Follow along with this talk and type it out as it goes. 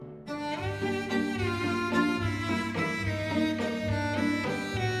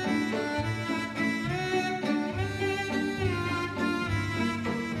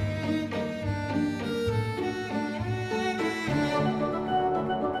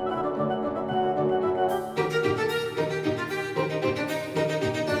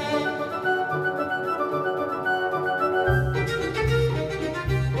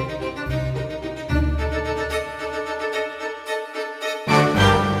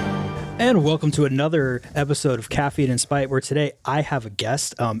And welcome to another episode of Caffeine and Spite, where today I have a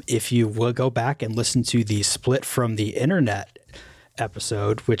guest. If you will go back and listen to the Split from the Internet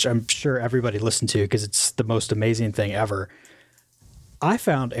episode, which I'm sure everybody listened to because it's the most amazing thing ever, I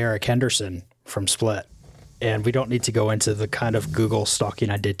found Eric Henderson from Split. And we don't need to go into the kind of Google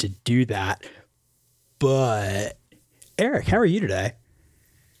stalking I did to do that. But Eric, how are you today?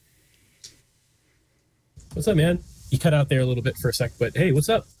 What's up, man? You cut out there a little bit for a sec, but hey, what's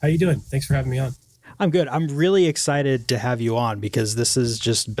up? How you doing? Thanks for having me on. I'm good. I'm really excited to have you on because this has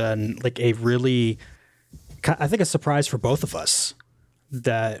just been like a really, I think, a surprise for both of us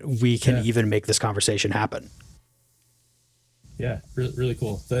that we can even make this conversation happen. Yeah, really, really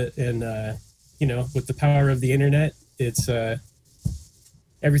cool. You know, with the power of the internet, it's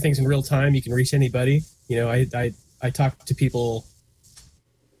everything's in real time. You can reach anybody. You know, I talk to people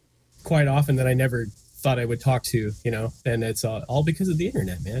quite often that I never thought I would talk to, you know, and it's all because of the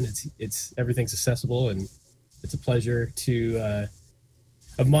internet, man. It's everything's accessible, and it's a pleasure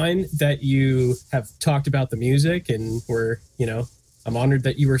of mine that you have talked about the music, and I'm honored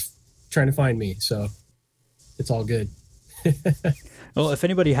that you were trying to find me. So it's all good. Well, if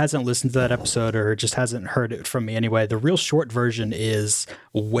anybody hasn't listened to that episode or just hasn't heard it from me anyway, the real short version is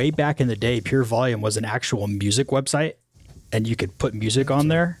way back in the day, Pure Volume was an actual music website, and you could put music on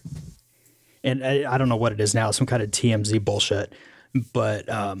there. And I don't know what it is now, some kind of TMZ bullshit. But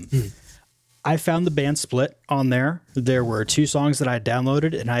I found the band Split on there. There were 2 songs that I had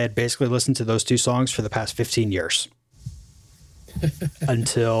downloaded, and I had basically listened to those 2 songs for the past 15 years.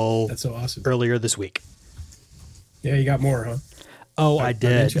 Until That's so awesome. Earlier this week. Yeah, you got more, huh? Oh, I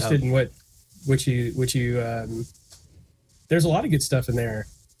did. I'm interested in which you there's a lot of good stuff in there,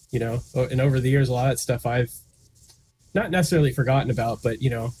 you know, and over the years, a lot of that stuff I've not necessarily forgotten about, but,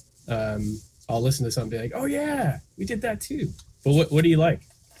 you know, I'll listen to something and be like, oh yeah, we did that too. But what do you like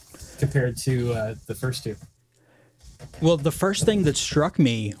compared to the first 2? Well, the first thing that struck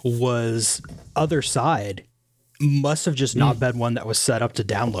me was Other Side must have just not been one that was set up to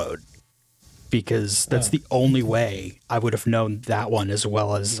download, because that's the only way I would have known that one as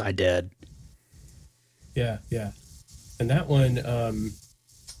well as I did. Yeah. And that one,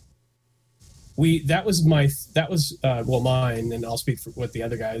 mine, and I'll speak for what the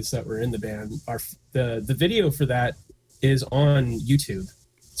other guys that were in the band are. The video for that is on YouTube,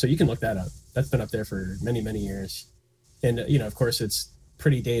 so you can look that up. That's been up there for many, many years, and you know, of course, it's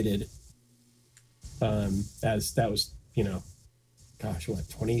pretty dated. As that was, you know, gosh, what,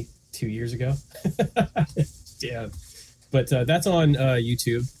 22 years ago? Yeah, but that's on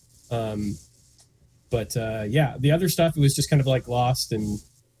YouTube. Yeah, the other stuff, it was just kind of like lost and.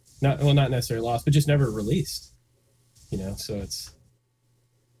 Not necessarily lost, but just never released, you know. So it's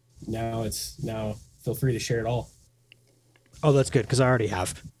now feel free to share it all. Oh, that's good, because I already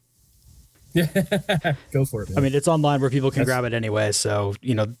have. Go for it, man. I mean, it's online where people can grab it anyway, so,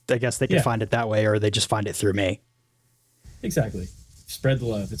 you know, I guess they can find it that way, or they just find it through me. Exactly. Spread the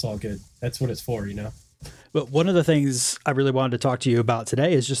love. It's all good. That's what it's for, you know. But one of the things I really wanted to talk to you about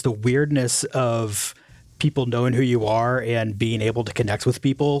today is just the weirdness of people knowing who you are and being able to connect with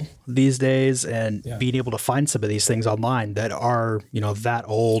people these days, and being able to find some of these things online that are, you know, that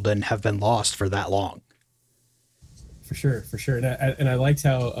old and have been lost for that long. For sure. And I liked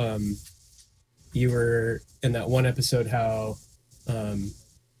how you were in that one episode, how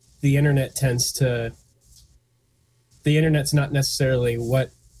the internet's not necessarily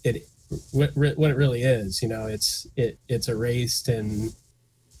what it really is. You know, it's erased, and,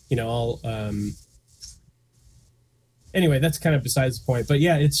 you know, all anyway, that's kind of besides the point. But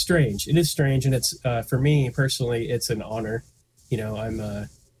yeah, it's strange. It is strange, and it's for me personally, it's an honor. You know, I'm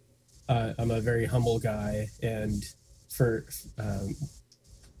a very humble guy, and for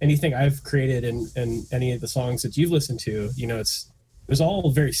anything I've created and any of the songs that you've listened to, you know, it was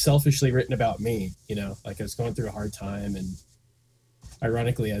all very selfishly written about me. You know, like I was going through a hard time, and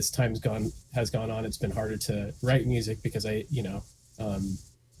ironically, as time's has gone on, it's been harder to write music because I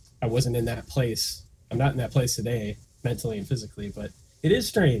wasn't in that place. I'm not in that place today, mentally and physically, but it is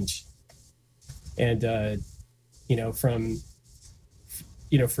strange. And you know, from,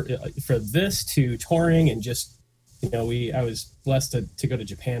 you know, for this to touring, and just, you know, I was blessed to go to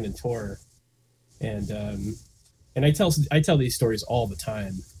Japan and tour, and I tell these stories all the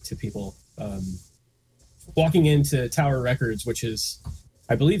time to people. Walking into Tower Records, which is,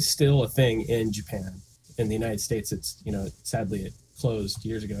 I believe, still a thing in Japan. In the United States, it's, you know, sadly it closed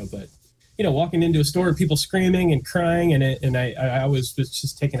years ago, but, you know, walking into a store, people screaming and crying, and I was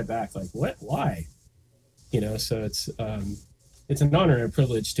just taken aback, like, what, why? You know, so it's an honor and a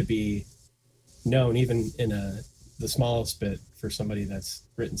privilege to be known, even in the smallest bit, for somebody that's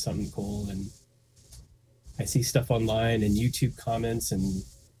written something cool. And I see stuff online and YouTube comments and,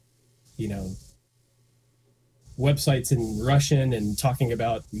 you know, websites in Russian and talking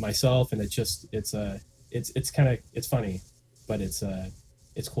about myself. And it's funny, but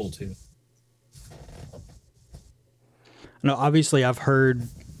it's cool too. Now, obviously I've heard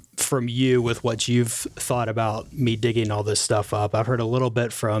from you with what you've thought about me digging all this stuff up. I've heard a little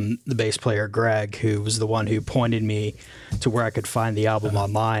bit from the bass player, Greg, who was the one who pointed me to where I could find the album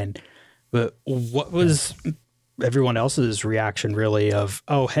online. But what was everyone else's reaction really of,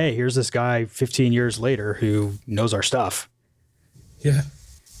 oh, hey, here's this guy 15 years later who knows our stuff? Yeah.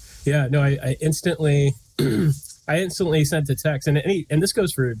 No, I instantly sent a text, and this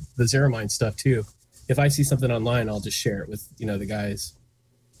goes for the Zeramind stuff too. If I see something online, I'll just share it with, you know, the guys.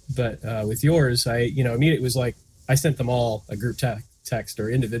 But with yours, immediately it was like, I sent them all a group text or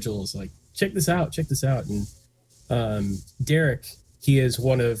individuals like, check this out. And Derek, he is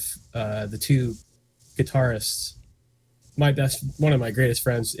one of the two guitarists, one of my greatest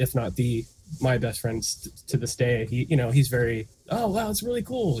friends, if not my best friends to this day. He's very, oh, wow, it's really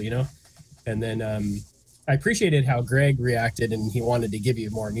cool, you know? And then I appreciated how Greg reacted, and he wanted to give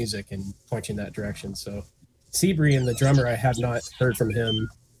you more music and point you in that direction. So Seabree, the drummer, I have not heard from him.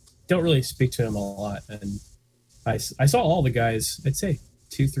 Don't really speak to him a lot. And I saw all the guys, I'd say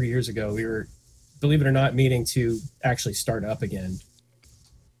 2-3 years ago. We were, believe it or not, meeting to actually start up again.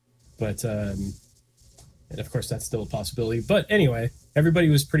 But, and of course that's still a possibility. But anyway, everybody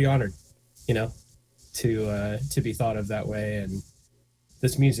was pretty honored, you know, to be thought of that way. And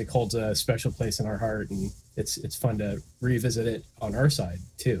this music holds a special place in our heart, and it's fun to revisit it on our side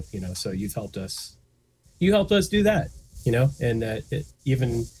too, you know. So you helped us do that, you know, and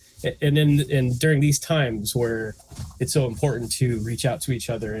during these times where it's so important to reach out to each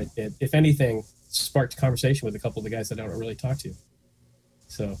other, it if anything sparked a conversation with a couple of the guys that I don't really talk to.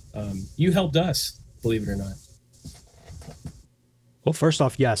 So you helped us, believe it or not. Well, first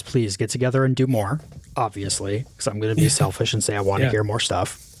off, yes, please get together and do more, obviously, because I'm going to be selfish and say I want to hear more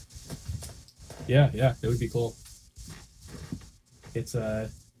stuff. Yeah, it would be cool. It's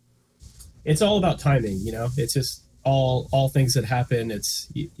all about timing, you know. It's just all things that happen. It's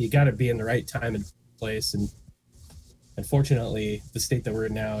you got to be in the right time and place, and unfortunately, the state that we're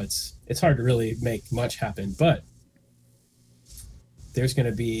in now, it's hard to really make much happen. But there's going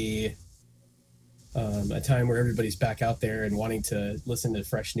to be a time where everybody's back out there and wanting to listen to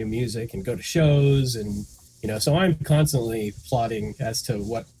fresh new music and go to shows, and you know. So I'm constantly plotting as to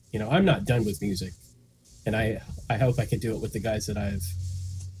what, you know. I'm not done with music, and I hope I can do it with the guys that I've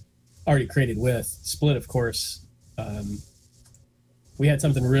already created with. Split, of course. We had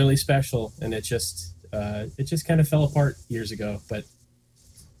something really special, and it just kind of fell apart years ago. But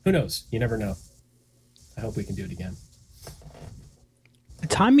who knows? You never know. I hope we can do it again.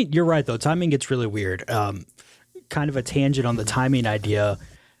 Timing, you're right, though. Timing gets really weird. Kind of a tangent on the timing idea.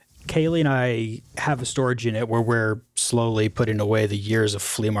 Kaylee and I have a storage unit where we're slowly putting away the years of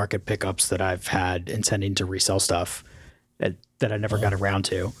flea market pickups that I've had intending to resell stuff that I never got around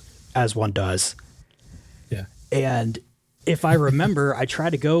to, as one does. Yeah. And if I remember, I try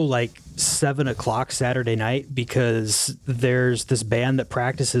to go like 7:00 Saturday night because there's this band that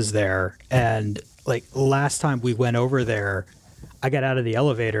practices there. And like last time we went over there, I got out of the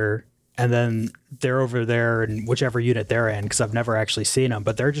elevator and then they're over there in whichever unit they're in, because I've never actually seen them,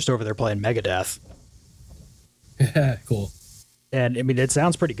 but they're just over there playing Megadeth. Cool. And I mean, it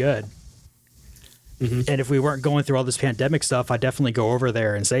sounds pretty good. Mm-hmm. And if we weren't going through all this pandemic stuff, I'd definitely go over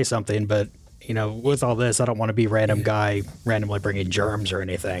there and say something. But, you know, with all this, I don't want to be random guy randomly bringing germs or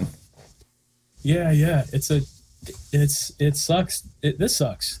anything. Yeah. It sucks. This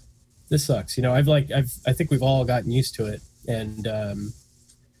sucks. You know, I think we've all gotten used to it. And,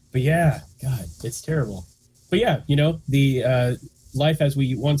 but yeah, God, it's terrible. But yeah, you know, the life as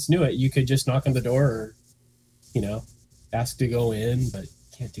we once knew it, you could just knock on the door or, you know, ask to go in, but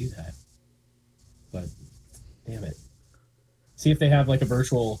can't do that. But damn it. See if they have like a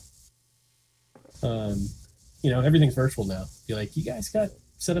virtual, you know, everything's virtual now. Be like, you guys got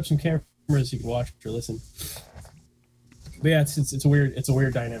set up some cameras you can watch or listen. But yeah, it's a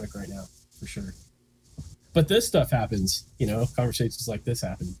weird dynamic right now for sure. But this stuff happens, you know, conversations like this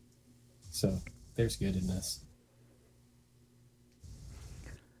happen. So there's good in this.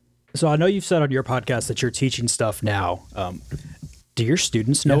 So I know you've said on your podcast that you're teaching stuff now. Do your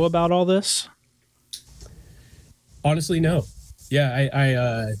students know about all this? Honestly, no. Yeah,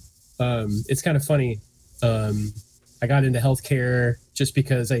 I it's kind of funny. I got into healthcare just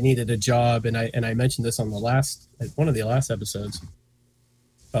because I needed a job, and I mentioned this on one of the last episodes.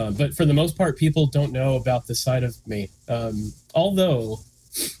 But for the most part, people don't know about this side of me. Although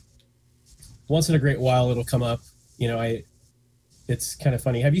once in a great while it'll come up. You know, it's kind of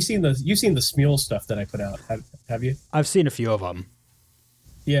funny. You've seen the Smule stuff that I put out? Have you? I've seen a few of them.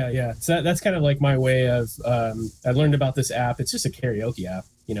 Yeah. So that's kind of like my way of. I learned about this app. It's just a karaoke app,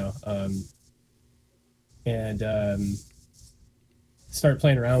 you know, and started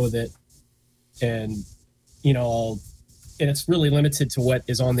playing around with it, and you know, and it's really limited to what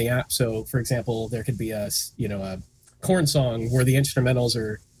is on the app. So, for example, there could be a Korn song where the instrumentals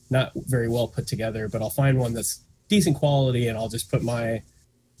are not very well put together, but I'll find one that's decent quality and I'll just put my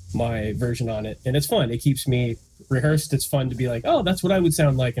version on it. And it's fun. It keeps me rehearsed. It's fun to be like, oh, that's what I would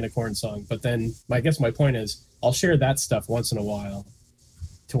sound like in a Korn song. But then I guess my point is I'll share that stuff once in a while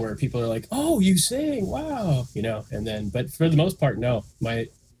to where people are like, oh, you sing, wow, you know, and then, but for the most part, no,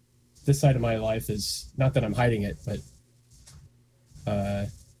 this side of my life is not that I'm hiding it, but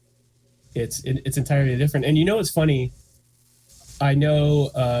it's entirely different. And you know, it's funny. I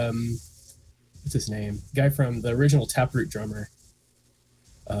know, what's his name? Guy from the original Taproot drummer.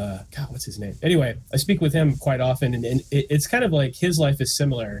 God, what's his name? Anyway, I speak with him quite often, and it's kind of like his life is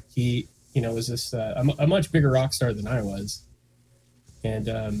similar. He, you know, was this a much bigger rock star than I was, and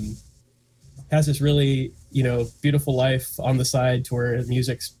has this really, you know, beautiful life on the side to where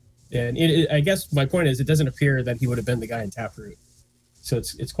music's. And I guess my point is, it doesn't appear that he would have been the guy in Taproot. So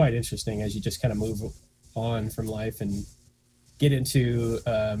it's quite interesting as you just kind of move on from life and get into,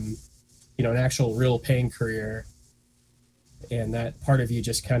 you know, an actual real paying career. And that part of you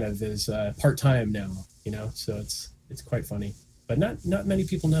just kind of is part-time now, you know, so it's quite funny. But not many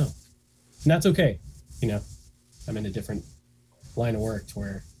people know. And that's okay. You know, I'm in a different line of work to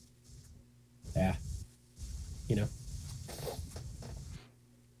where, yeah, you know.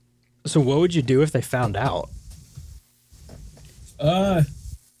 So what would you do if they found out? I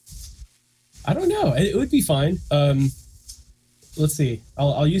don't know. It would be fine. Let's see.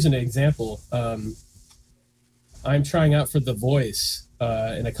 I'll use an example. I'm trying out for The Voice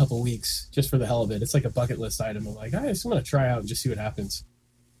in a couple weeks, just for the hell of it. It's like a bucket list item. I'm like, I just want to try out and just see what happens.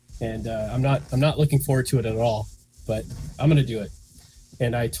 And I'm not looking forward to it at all, but I'm going to do it.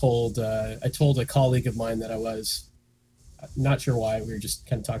 And I told a colleague of mine that I was not sure why. We were just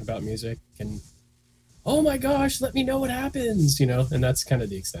kind of talking about music, and oh my gosh, let me know what happens, you know. And that's kind of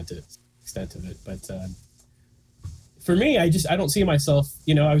the extent of it. But for me, I don't see myself,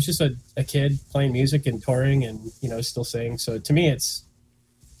 you know, I was just a kid playing music and touring and, you know, still singing. So to me, it's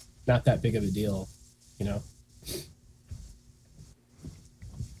not that big of a deal, you know.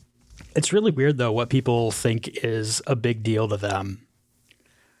 It's really weird, though, what people think is a big deal to them.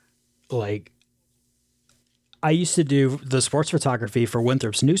 Like, I used to do the sports photography for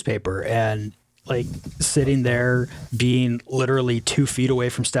Winthrop's newspaper, and like sitting there being literally 2 feet away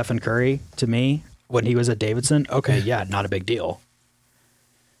from Stephen Curry to me when he was at Davidson. Okay. Yeah. Not a big deal.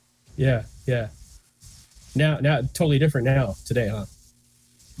 Yeah. Now totally different now today, huh?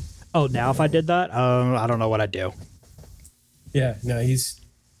 Oh, now if I did that, I don't know what I'd do. Yeah, no, he's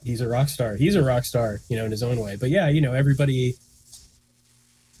a rock star. He's a rock star, you know, in his own way. But yeah, you know, everybody,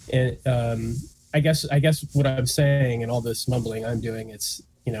 and I guess what I'm saying and all this mumbling I'm doing, it's,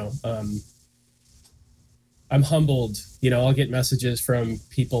 you know, I'm humbled. You know, I'll get messages from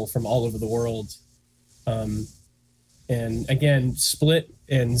people from all over the world. And again, Split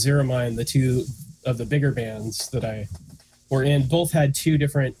and Zero Mind, the two of the bigger bands that I were in, both had 2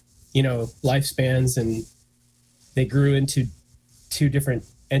 different, you know, lifespans, and they grew into 2 different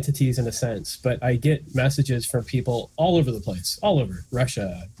entities in a sense. But I get messages from people all over the place, all over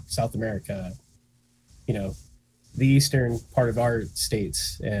Russia, South America, you know, the eastern part of our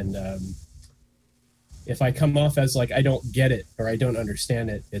states. And if I come off as like I don't get it or I don't understand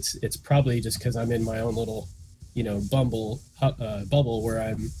it, it's probably just because I'm in my own little, you know, bubble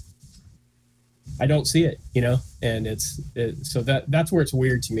where I don't see it, you know. And so that's where it's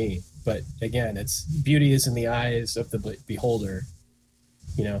weird to me. But again, it's beauty is in the eyes of the beholder,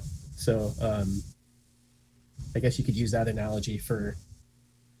 you know. So I guess you could use that analogy for,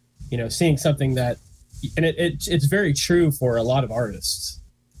 you know, seeing something that, and it's very true for a lot of artists,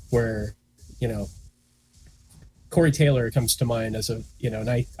 where, you know, Corey Taylor comes to mind as a, you know, and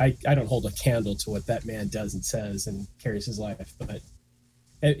I don't hold a candle to what that man does and says and carries his life, but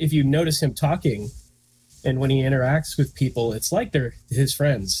if you notice him talking and when he interacts with people, it's like they're his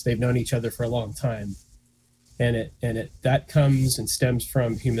friends. They've known each other for a long time, and that comes and stems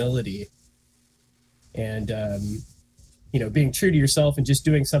from humility and you know, being true to yourself and just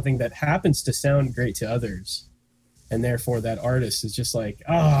doing something that happens to sound great to others. And therefore that artist is just like,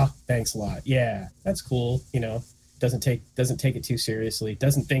 thanks a lot. Yeah, that's cool. You know, doesn't take it too seriously,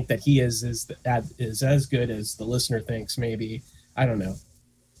 doesn't think that he is as good as the listener thinks. Maybe, I don't know.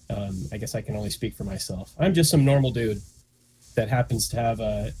 I guess I can only speak for myself. I'm just some normal dude that happens to have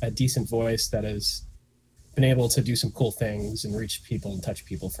a decent voice that has been able to do some cool things and reach people and touch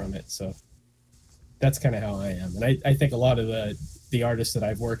people from it. So that's kind of how I am. And I think a lot of the artists that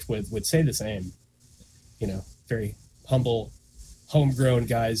I've worked with would say the same, you know, very humble, homegrown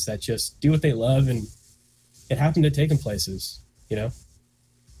guys that just do what they love, and it happened to take them places, you know?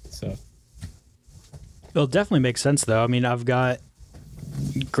 So. It'll definitely make sense, though. I mean, I've got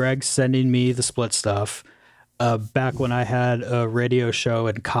Greg sending me the Split stuff. Back when I had a radio show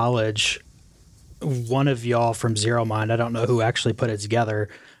in college, one of y'all from Zero Mind, I don't know who actually put it together,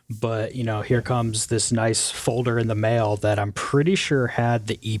 but, you know, here comes this nice folder in the mail that I'm pretty sure had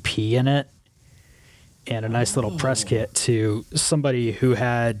the EP in it and a nice little press kit to somebody who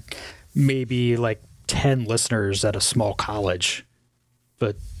had maybe like 10 listeners at a small college.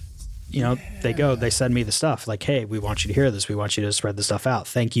 But, you know, they send me the stuff like, hey, we want you to hear this. We want you to spread the stuff out.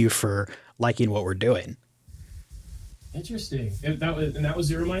 Thank you for liking what we're doing. Interesting. That was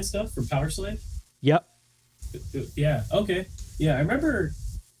Zero Mind stuff from Power Slave? Yep. Yeah. Okay. Yeah. I remember,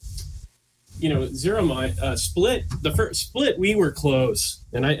 you know, Zero Mind, Split, the first Split, we were close.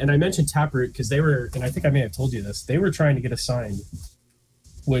 And I mentioned Taproot because they were, and I think I may have told you this, they were trying to get us signed,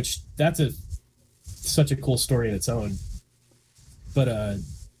 which that's such a cool story in its own. But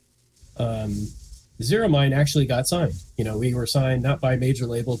Zero Mind actually got signed. You know, we were signed not by a major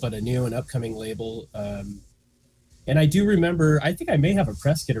label, but a new and upcoming label. And I do remember, I think I may have a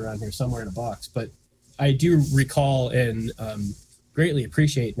press kit around here somewhere in a box, but I do recall and greatly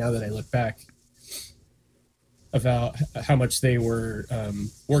appreciate, now that I look back, about how much they were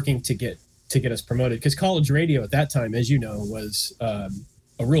working to get us promoted. Because college radio at that time, as you know, was a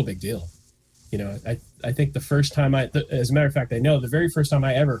real big deal. You know, I think the first time as a matter of fact, I know the very first time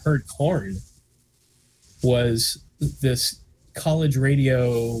I ever heard Korn was this college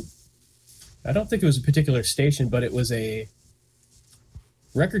radio. I don't think it was a particular station, but it was a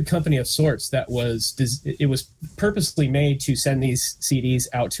record company of sorts that was purposely made to send these CDs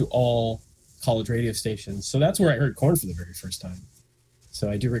out to all college radio stations. So that's where I heard Korn for the very first time. So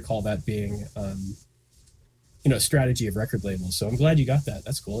I do recall that being, you know, a strategy of record labels. So I'm glad you got that.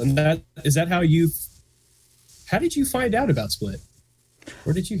 That's cool. And how did you find out about Split?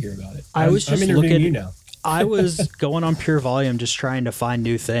 Where did you hear about it? I'm interviewing you now. I was going on Pure Volume just trying to find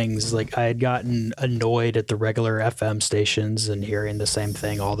new things. Like, I had gotten annoyed at the regular FM stations and hearing the same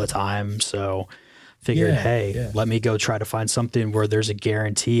thing all the time. So figured, let me go try to find something where there's a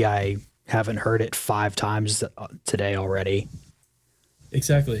guarantee I haven't heard it 5 times today already.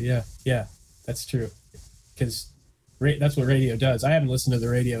 Exactly. Yeah. Yeah, that's true. Because that's what radio does. I haven't listened to the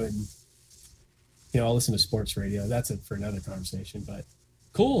radio and, you know, I'll listen to sports radio. That's it for another conversation, but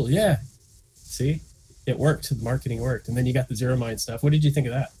cool. Yeah. See? It worked. The marketing worked. And then you got the Zero Mind stuff. What did you think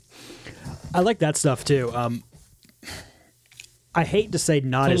of that? I like that stuff too. I hate to say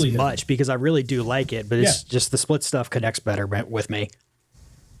not totally as much because I really do like it, but it's just the Split stuff connects better with me.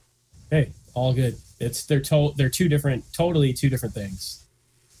 Hey, all good. They're totally two different things.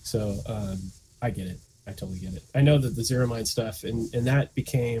 So I get it. I totally get it. I know that the Zero Mind stuff and that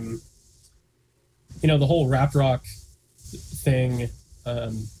became, you know, the whole rap rock thing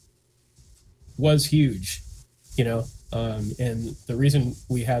was huge, you know, and the reason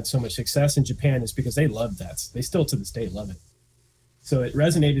we had so much success in Japan is because they loved that. They still to this day love it. So it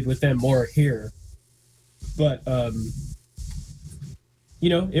resonated with them more here. But, you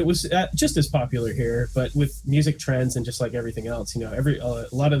know, it was just as popular here, but with music trends and just like everything else, you know,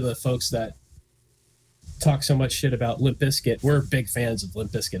 a lot of the folks that talk so much shit about Limp Bizkit were big fans of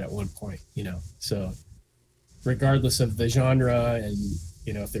Limp Bizkit at one point, you know. So regardless of the genre and,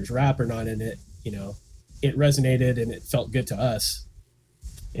 you know, if there's rap or not in it, you know, it resonated and it felt good to us.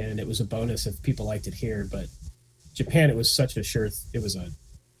 And it was a bonus if people liked it here. But Japan, it was such it was a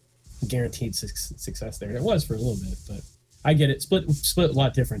guaranteed success there. And it was for a little bit, but I get it. Split a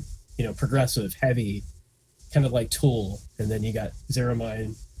lot different, you know, progressive, heavy, kind of like Tool. And then you got Zero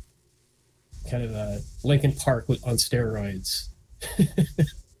Mind, kind of a Linkin Park on steroids,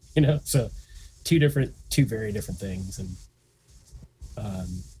 you know, so two very different things. And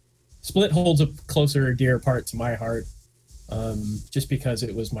Split holds a closer, dear part to my heart, just because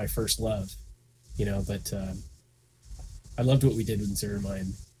it was my first love, you know, but I loved what we did with Zero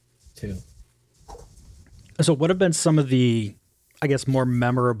Mind too. So what have been some of the, I guess, more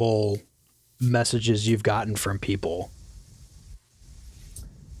memorable messages you've gotten from people?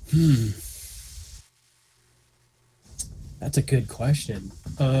 That's a good question.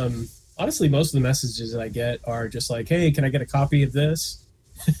 honestly, most of the messages that I get are just like, "Hey, can I get a copy of this?"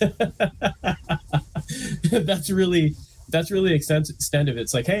 that's really extent of it.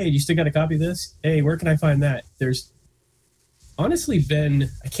 It's like, "Hey, you still got a copy of this? Hey, where can I find that?" There's honestly been,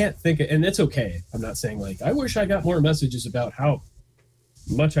 I can't think of, and it's okay. I'm not saying like I wish I got more messages about how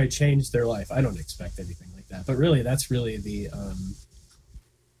much I changed their life. I don't expect anything like that, but really, that's really the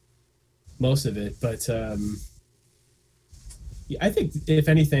most of it. But I think if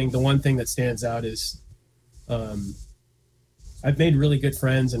anything, the one thing that stands out is I've made really good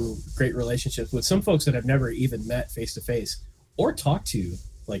friends and great relationships with some folks that I've never even met face to face or talked to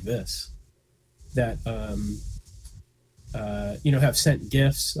like this, that have sent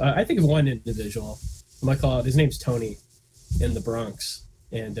gifts. I think of one individual. I might call it. His name's Tony, in the Bronx,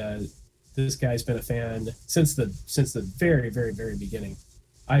 and this guy's been a fan since the very, very, very beginning.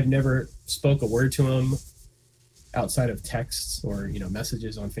 I've never spoke a word to him outside of texts or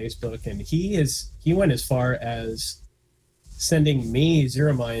messages on Facebook, and he went as far as sending me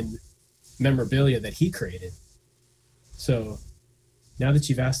Zero Mind memorabilia that he created. So now that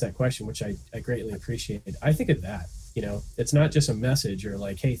you've asked that question, which I greatly appreciate, I think of that. It's not just a message or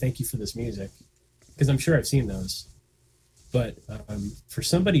like, "Hey, thank you for this music," because I'm sure I've seen those. But for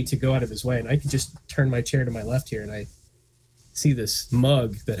somebody to go out of his way, and I can just turn my chair to my left here, and I see this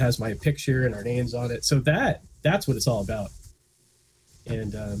mug that has my picture and our names on it. So that's what it's all about.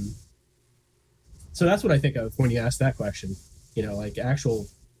 And so that's what I think of when you ask that question. Like actual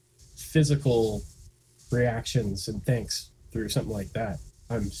physical reactions and thanks through something like that.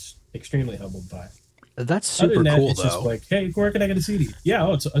 I'm extremely humbled by it. That's super that, cool, it's though. Just like, "Hey, where can I get a CD?"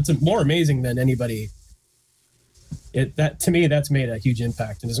 Yeah, it's more amazing than anybody. That to me, that's made a huge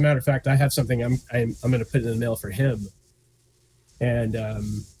impact. And as a matter of fact, I have something I'm going to put in the mail for him. And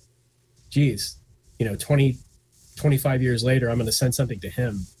 25 years later, I'm going to send something to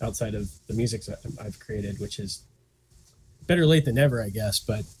him outside of the music that I've created, which is better late than never, I guess.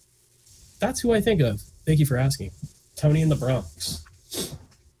 But that's who I think of. Thank you for asking. Tony in the Bronx.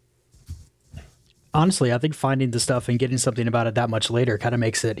 Honestly, I think finding the stuff and getting something about it that much later kind of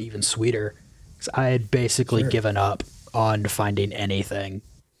makes it even sweeter. 'Cause I had basically given up on finding anything.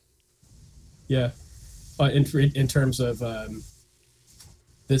 Yeah. In terms of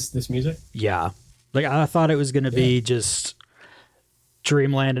this music? Yeah. Like, I thought it was going to be just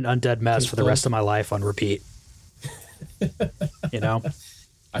Dreamland and Undead Mess for the rest of my life on repeat.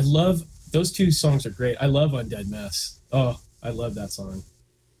 I love, those two songs are great. I love Undead Mess. Oh, I love that song.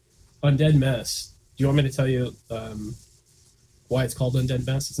 Undead Mess. Do you want me to tell you why it's called Undead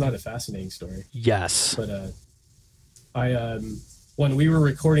Mess? It's not a fascinating story. Yes. But when we were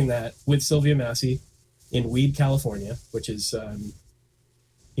recording that with Sylvia Massey in Weed, California, which is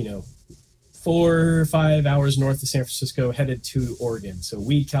 4 or 5 hours north of San Francisco, headed to Oregon. So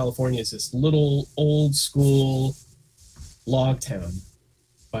Weed, California is this little old school log town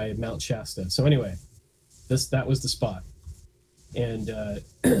by Mount Shasta. So anyway, that was the spot. And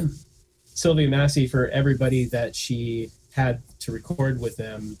Sylvia Massey, for everybody that she had to record with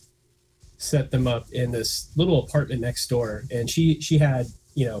them, set them up in this little apartment next door. And she had,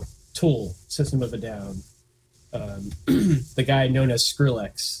 Tool, System of a Down, the guy known as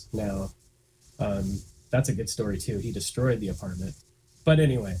Skrillex now. That's a good story too. He destroyed the apartment. But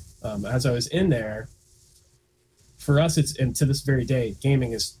anyway, as I was in there, for us, and to this very day,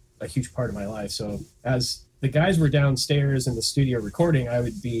 gaming is a huge part of my life. So as the guys were downstairs in the studio recording, I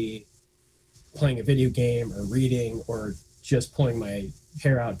would be playing a video game or reading or just pulling my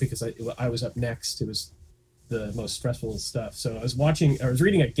hair out because I was up next. It was the most stressful stuff. So I was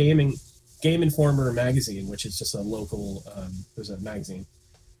reading a Game Informer magazine, which is just a local, it was a magazine.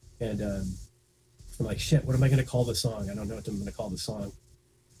 And I'm like, shit, what am I going to call the song? I don't know what I'm going to call the song.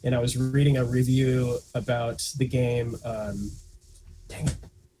 And I was reading a review about the game. Dang it.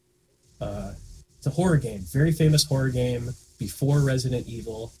 It's a horror game, very famous horror game before Resident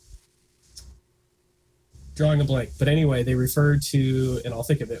Evil. Drawing a blank. But anyway, they referred to, and I'll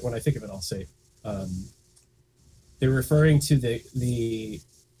think of it. When I think of it, I'll say. They're referring to the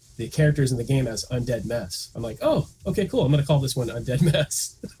characters in the game as Undead Mess. I'm like, oh, okay, cool. I'm going to call this one Undead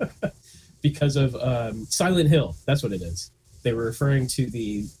Mess. Because of Silent Hill. That's what it is. They were referring to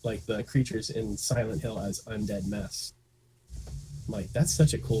the creatures in Silent Hill as Undead Mess. I'm like, that's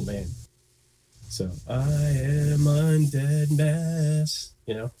such a cool name. So, I am Undead Mess,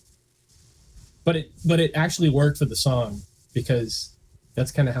 But it actually worked for the song because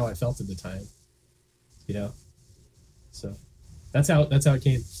that's kind of how I felt at the time, So that's how it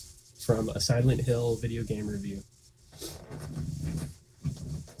came from a Silent Hill video game review.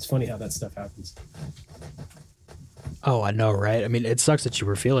 It's funny how that stuff happens. Oh, I know, right? I mean, it sucks that you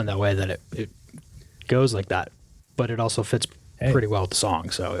were feeling that way, that it goes like that, but it also fits pretty well with the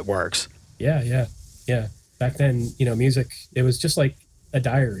song, so it works. Yeah. Back then, music, it was just like a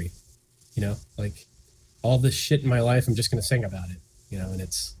diary, like all this shit in my life, I'm just going to sing about it, and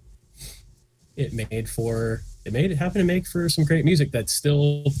it happened to make for some great music that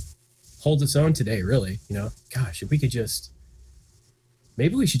still holds its own today, really. Gosh, if we could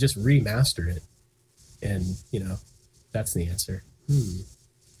maybe we should just remaster it, and that's the answer. You're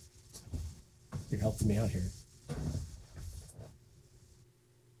helping me out here.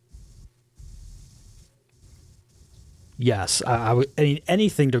 Yes, I mean,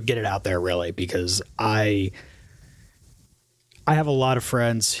 anything to get it out there, really, because I have a lot of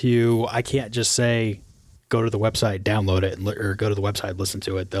friends who I can't just say, go to the website, download it, or go to the website, listen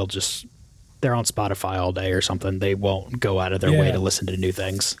to it. They're on Spotify all day or something. They won't go out of their way to listen to new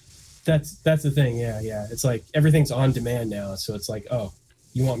things. That's the thing. Yeah. It's like everything's on demand now. So it's like, oh,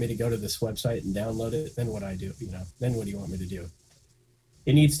 you want me to go to this website and download it? Then what I do, then what do you want me to do?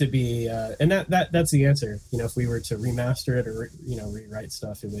 It needs to be, and that's the answer. If we were to remaster it or, rewrite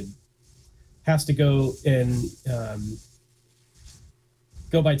stuff, has to go and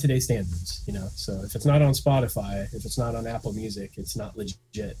go by today's standards, So if it's not on Spotify, if it's not on Apple Music, it's not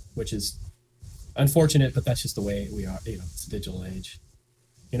legit, which is unfortunate, but that's just the way we are. It's a digital age.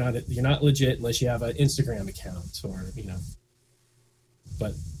 You're not legit unless you have an Instagram account or,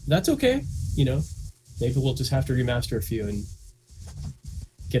 but that's okay. Maybe we'll just have to remaster a few and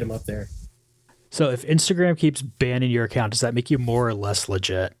get them up there. So if Instagram keeps banning your account, does that make you more or less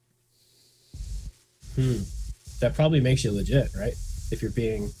legit? That probably makes you legit, right? If you're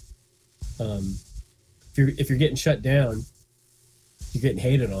being, if you're getting shut down, you're getting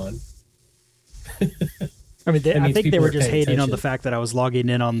hated on. I mean, I think they were just hating on the fact that I was logging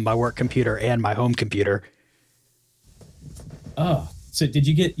in on my work computer and my home computer. Oh, so did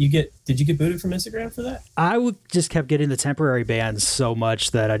you get booted from Instagram for that? I just kept getting the temporary bans so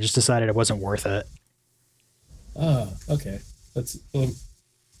much that I just decided it wasn't worth it. Oh, okay. That's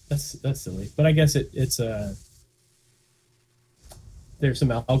silly. But I guess it's there's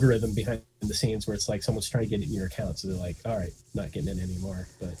some algorithm behind the scenes where it's like someone's trying to get it in your account, so they're like, all right, not getting it anymore.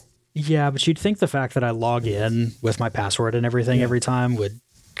 But yeah, but you'd think the fact that I log in with my password and everything every time would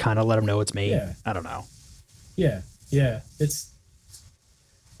kind of let them know it's me. Yeah. I don't know. Yeah. I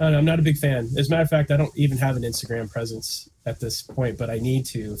don't know, I'm not a big fan. As a matter of fact, I don't even have an Instagram presence at this point, but I need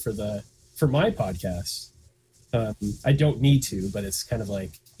to for my podcast. I don't need to, but it's kind of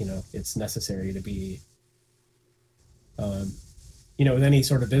like, it's necessary to be, with any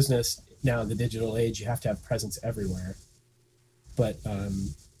sort of business now in the digital age, you have to have presence everywhere. But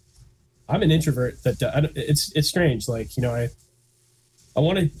I'm an introvert that it's strange. Like, I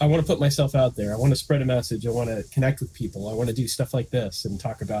want to put myself out there. I want to spread a message. I want to connect with people. I want to do stuff like this and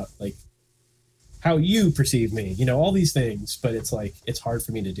talk about like how you perceive me, all these things, but it's like, it's hard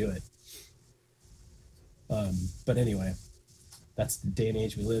for me to do it. But anyway, that's the day and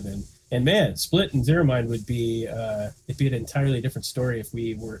age we live in. And man, Split and Zero Mind would be, it'd be an entirely different story if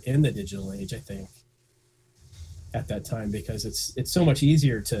we were in the digital age, I think, at that time, because it's so much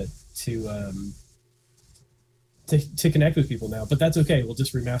easier to connect with people now. But that's okay. We'll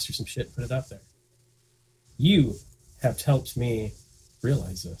just remaster some shit and put it up there. You have helped me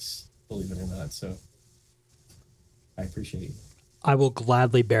realize this, believe it or not. So I appreciate you. I will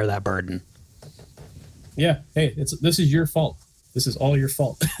gladly bear that burden. Yeah. Hey, this is your fault. This is all your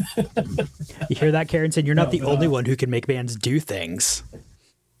fault. You hear that, Carrington? You're not the only one who can make bands do things.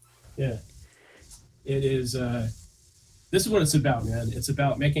 Yeah. It is. This is what it's about, man. It's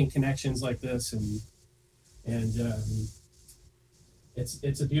about making connections like this, and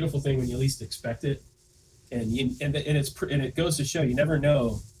it's a beautiful thing when you least expect it, and it goes to show you never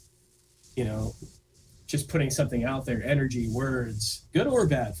know, just putting something out there, energy, words, good or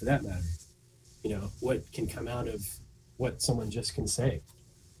bad for that matter, what can come out of what someone just can say,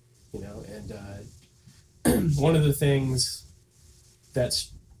 and one of the things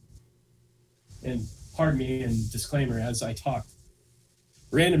that's, and pardon me and disclaimer as I talk,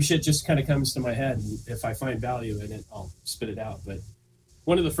 random shit just kind of comes to my head, and if I find value in it, I'll spit it out. But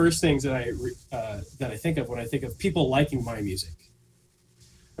one of the first things that I think of when I think of people liking my music,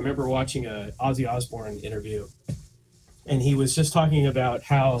 I remember watching a Ozzy Osbourne interview, and he was just talking about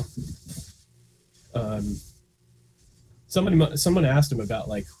how someone asked him about,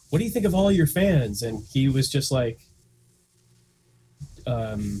 like, what do you think of all your fans? And he was just like,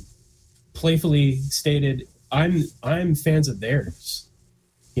 playfully stated, I'm fans of theirs,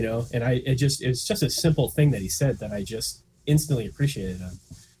 and it's just a simple thing that he said that I just instantly appreciated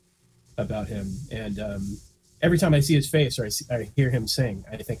about him. And every time I see his face or I hear him sing,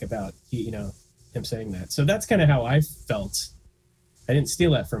 I think about him saying that. So that's kind of how I felt. I didn't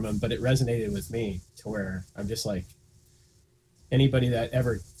steal that from him, but it resonated with me to where I'm just like, anybody that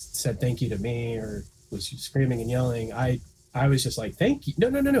ever said thank you to me or was screaming and yelling, I was just like, thank you.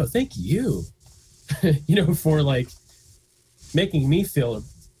 No, thank you. For like making me feel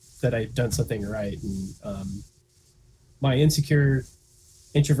that I've done something right. And my insecure,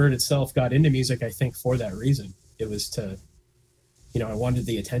 introverted self got into music, I think, for that reason. It was to, I wanted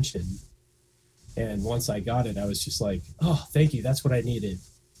the attention. And once I got it, I was just like, oh, thank you. That's what I needed.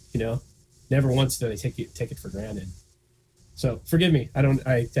 Never once did I take it for granted. So forgive me.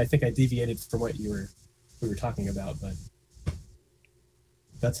 I think I deviated from what we were talking about, but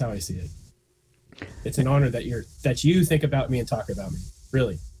that's how I see it. It's an honor that you think about me and talk about me.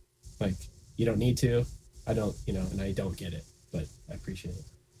 Really. Like, you don't need to. I don't, and I don't get it, but I appreciate it.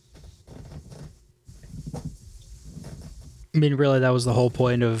 I mean, really, that was the whole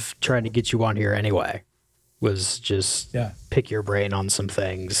point of trying to get you on here anyway, was just pick your brain on some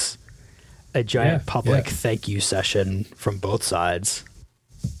things. A giant public thank you session from both sides.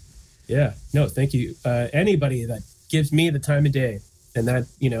 Yeah. No, thank you. Anybody that gives me the time of day, and that,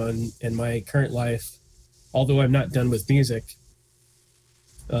 in my current life, although I'm not done with music,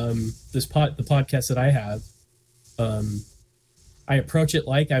 the podcast that I have, I approach it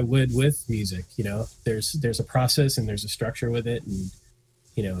like I would with music. There's a process and there's a structure with it, and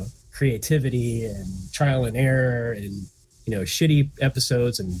creativity and trial and error, and shitty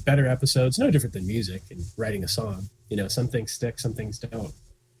episodes and better episodes. No different than music and writing a song. Some things stick, some things don't.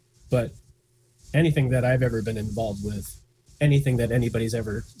 But anything that I've ever been involved with, anything that anybody's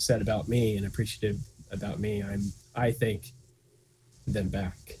ever said about me and appreciative about me, I thank them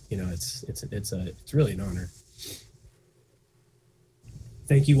back. It's really an honor.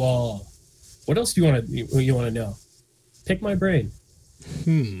 Thank you all. What else do you want to know? Pick my brain.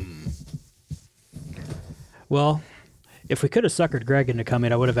 Well, if we could have suckered Greg into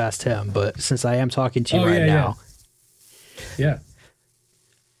coming, I would have asked him. But since I am talking to you now, yeah.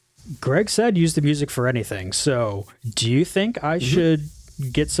 Greg said use the music for anything. So, do you think I should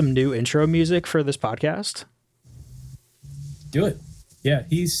get some new intro music for this podcast? Do it. Yeah,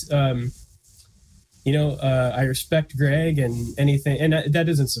 he's. I respect Greg and anything, and that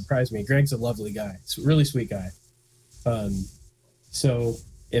doesn't surprise me. Greg's a lovely guy. He's a really sweet guy. So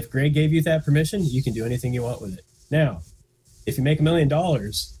if Greg gave you that permission, you can do anything you want with it. Now, if you make $1 million,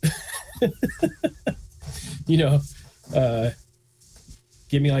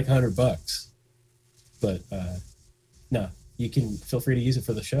 give me like $100. But no, you can feel free to use it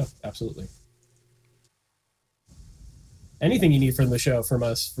for the show. Absolutely. Anything you need from the show, from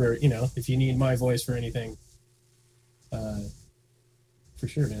us, for, if you need my voice for anything, for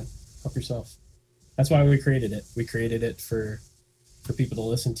sure, man, help yourself. That's why we created it. We created it for people to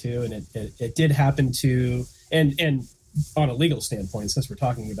listen to, and it did happen to, and on a legal standpoint, since we're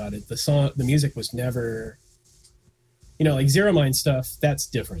talking about it, the music was never, like Zero Mind stuff, that's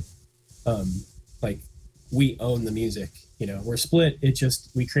different. Like, we own the music, we're split.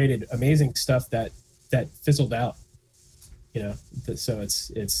 We created amazing stuff that fizzled out. So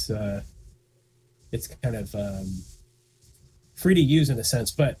it's kind of free to use in a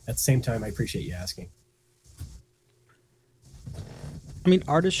sense, but at the same time, I appreciate you asking. I mean,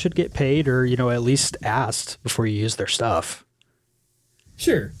 artists should get paid, or at least asked before you use their stuff.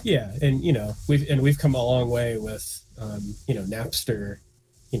 Sure, yeah, and we've come a long way with Napster,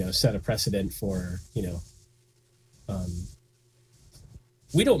 set a precedent for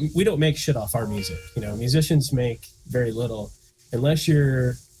we don't make shit off our music. Musicians make very little, unless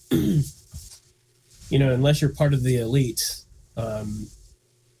you're unless you're part of the elite.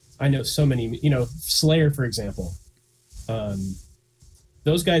 I know so many, Slayer, for example.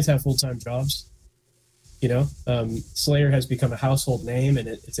 Those guys have full-time jobs. Slayer has become a household name, and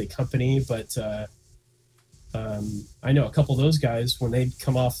it's a company, but I know a couple of those guys, when they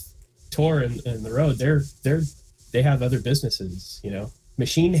come off tour and the road, they have other businesses.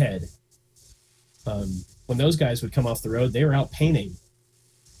 Machine Head, when those guys would come off the road, they were out painting.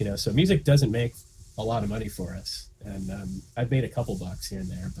 So music doesn't make a lot of money for us, and I've made a couple bucks here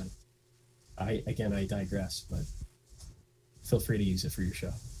and there, but I digress. But feel free to use it for your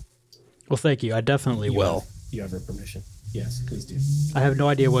show. Well, thank you. I definitely will. You have our permission. Yes, please do. I have no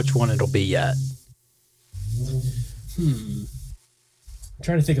idea which one it'll be yet. I'm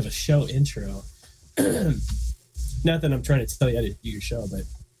trying to think of a show intro. Not that I'm trying to tell you how to do your show, but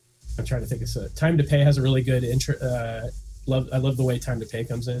I'm trying to think of Time to Pay has a really good intro. I love the way Time to Pay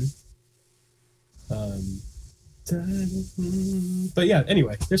comes in. But yeah,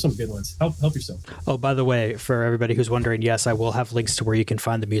 anyway, there's some good ones. Help yourself. Oh, by the way, for everybody who's wondering, yes, I will have links to where you can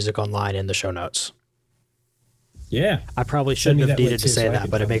find the music online in the show notes. Yeah. I probably Send me shouldn't have that needed link to too, say so I that, can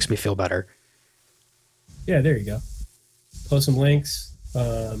but it find makes me feel better. Yeah, there you go. Post some links.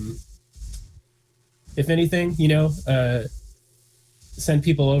 If anything, send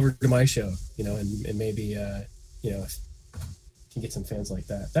people over to my show, and maybe, can get some fans like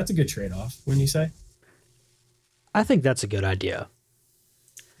that. That's a good trade-off, wouldn't you say? I think that's a good idea.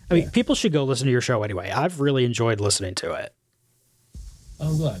 I mean, people should go listen to your show anyway. I've really enjoyed listening to it.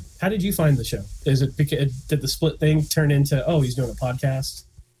 I'm glad. How did you find the show? Is it did the split thing turn into, oh, he's doing a podcast?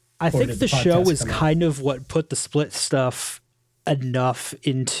 I think the show is kind of what put the split stuff enough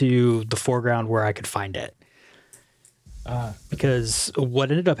into the foreground where I could find it. Because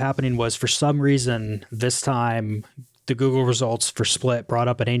what ended up happening was, for some reason, this time the Google results for Split brought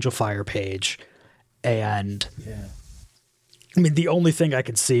up an Angel Fire page. And I mean, the only thing I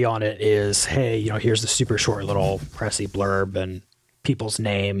could see on it is, hey, here's the super short little pressy blurb and people's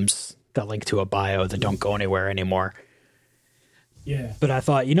names that link to a bio that don't go anywhere anymore. Yeah. But I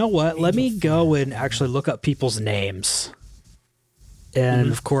thought, you know what? Let me go and actually look up people's names. And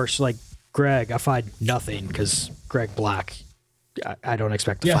of course, like Greg, I find nothing because Greg Black, I don't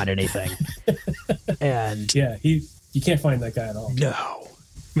expect to find anything. And yeah, you can't find that guy at all. No.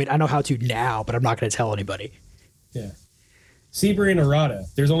 I mean, I know how to now, but I'm not going to tell anybody. Yeah. Seabury and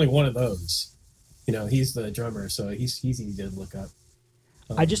Arata, there's only one of those. He's the drummer, so he's easy to look up.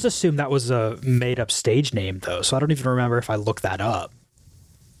 I just assumed that was a made-up stage name, though, so I don't even remember if I looked that up.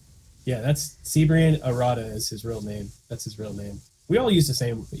 Yeah, that's Seabury Arata is his real name. That's his real name. We all used the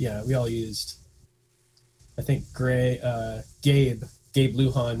same. Yeah, we all used. I think Gabe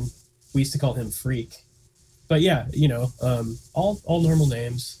Lujan. We used to call him Freak. But yeah, all normal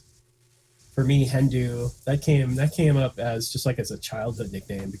names. For me, Hendu, that came up as just like as a childhood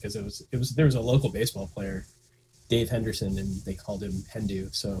nickname because there was a local baseball player, Dave Henderson, and they called him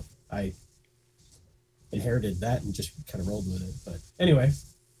Hendu. So I inherited that and just kind of rolled with it. But anyway.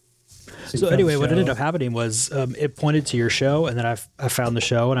 So anyway, what ended up happening was it pointed to your show, and then I found the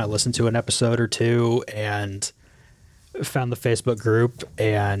show and I listened to an episode or two and found the Facebook group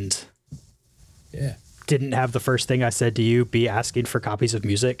and didn't have the first thing I said to you be asking for copies of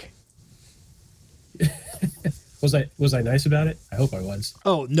music. Was I nice about it? I hope I was.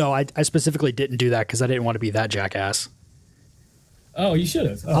 Oh, no, I specifically didn't do that because I didn't want to be that jackass. Oh, you should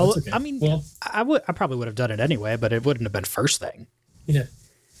have. Oh, that's okay. I mean, well, I probably would have done it anyway, but it wouldn't have been first thing. Yeah.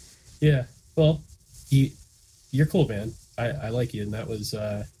 Yeah. Well, you're cool, man. I like you. And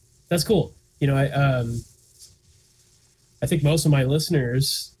that's cool. I think most of my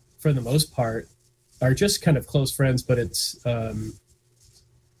listeners, for the most part, are just kind of close friends, but it's,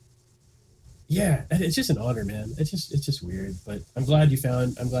 it's just an honor, man. It's just weird, but I'm glad you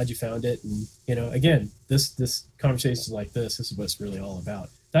found it. And, again, this conversation like this is what's really all about.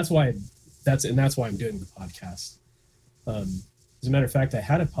 That's why I'm doing the podcast. As a matter of fact, I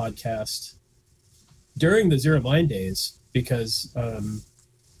had a podcast during the Zero Mind days because,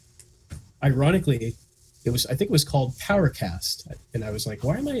 ironically, I think it was called Powercast, and I was like,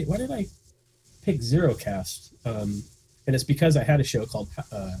 why did I pick Zerocast? And it's because I had a show called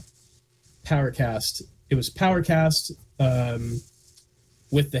Powercast. It was Powercast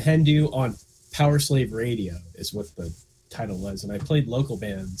with the Hendu on Power Slave Radio is what the title was, and I played local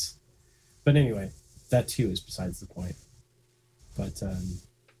bands. But anyway, that too is besides the point. But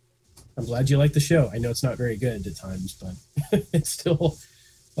I'm glad you like the show. I know it's not very good at times, but it's still.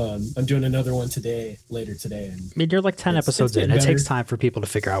 I'm doing another one later today. And I mean, you're like 10 episodes in. It takes time for people to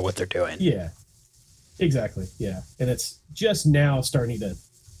figure out what they're doing. Yeah, exactly. Yeah, and it's just now starting to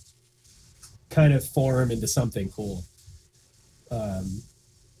kind of form into something cool. And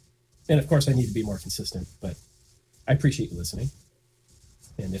of course, I need to be more consistent, but I appreciate you listening.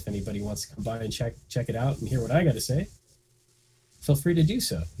 And if anybody wants to come by and check it out and hear what I got to say, feel free to do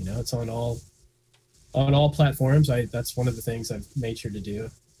so. It's on all platforms. That's one of the things I've made sure to do.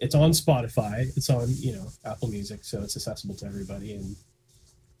 It's on Spotify. It's on, Apple Music, so it's accessible to everybody. And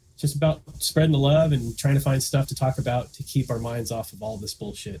just about spreading the love and trying to find stuff to talk about to keep our minds off of all this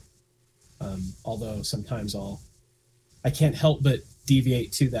bullshit. Although sometimes I can't help but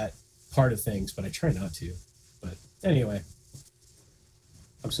deviate to that part of things, but I try not to. But anyway,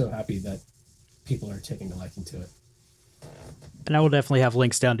 I'm so happy that people are taking a liking to it. And I will definitely have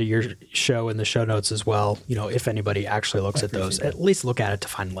links down to your show in the show notes as well. If anybody actually looks at those, at least look at it to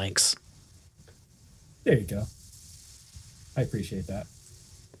find links. There you go. I appreciate that.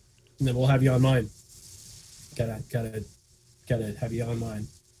 And then we'll have you on mine. Gotta have you on mine.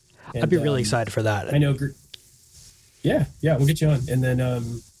 And, I'd be really excited for that. I know. Yeah, we'll get you on. And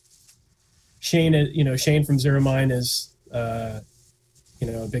then Shane, Shane from Zero Mine is a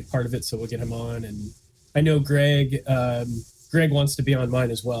big part of it, so we'll get him on. And I know Greg wants to be on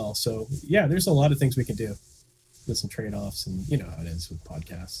mine as well. So yeah, there's a lot of things we can do with some trade-offs, and you know how it is with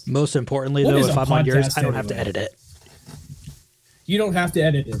podcasts. Most importantly, though, if I'm on yours, I don't have to edit it. You don't have to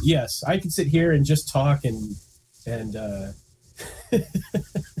edit it. Yes, I can sit here and just talk and I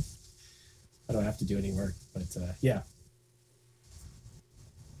don't have to do any work. But yeah.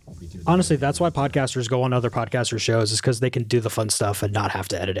 Honestly, that's why podcasters go on other podcaster shows, is because they can do the fun stuff and not have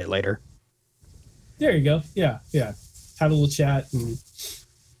to edit it later. There you go. Yeah. Have a little chat and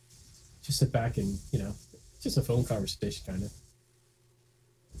just sit back and, just a phone conversation kind of.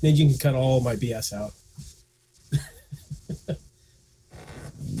 Then you can cut all my BS out.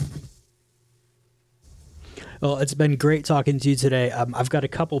 Well, it's been great talking to you today. I've got a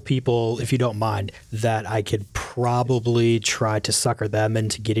couple people, if you don't mind, that I could probably try to sucker them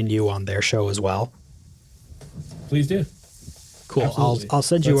into getting you on their show as well. Please do. Cool. I'll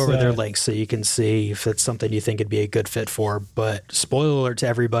send you over their links so you can see if it's something you think it'd be a good fit for. But spoiler alert to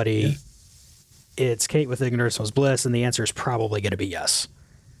everybody, It's Kate with Ignorance Was Bliss, and the answer is probably going to be yes.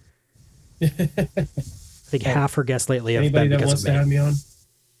 I think half her guests lately have been because of me. Anybody that wants to have me on?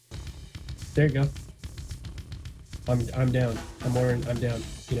 There you go. I'm down. I'm down.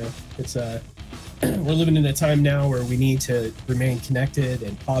 It's we're living in a time now where we need to remain connected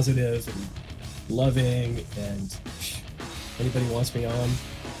and positive and loving, and if anybody wants me on,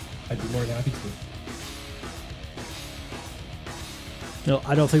 I'd be more than happy to. No,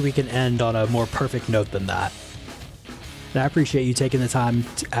 I don't think we can end on a more perfect note than that. And I appreciate you taking the time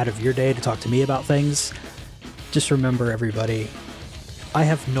out of your day to talk to me about things. Just remember, everybody, I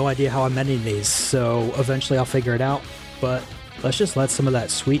have no idea how I'm ending these, so eventually I'll figure it out, but let's just let some of that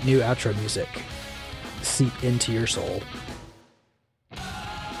sweet new outro music seep into your soul.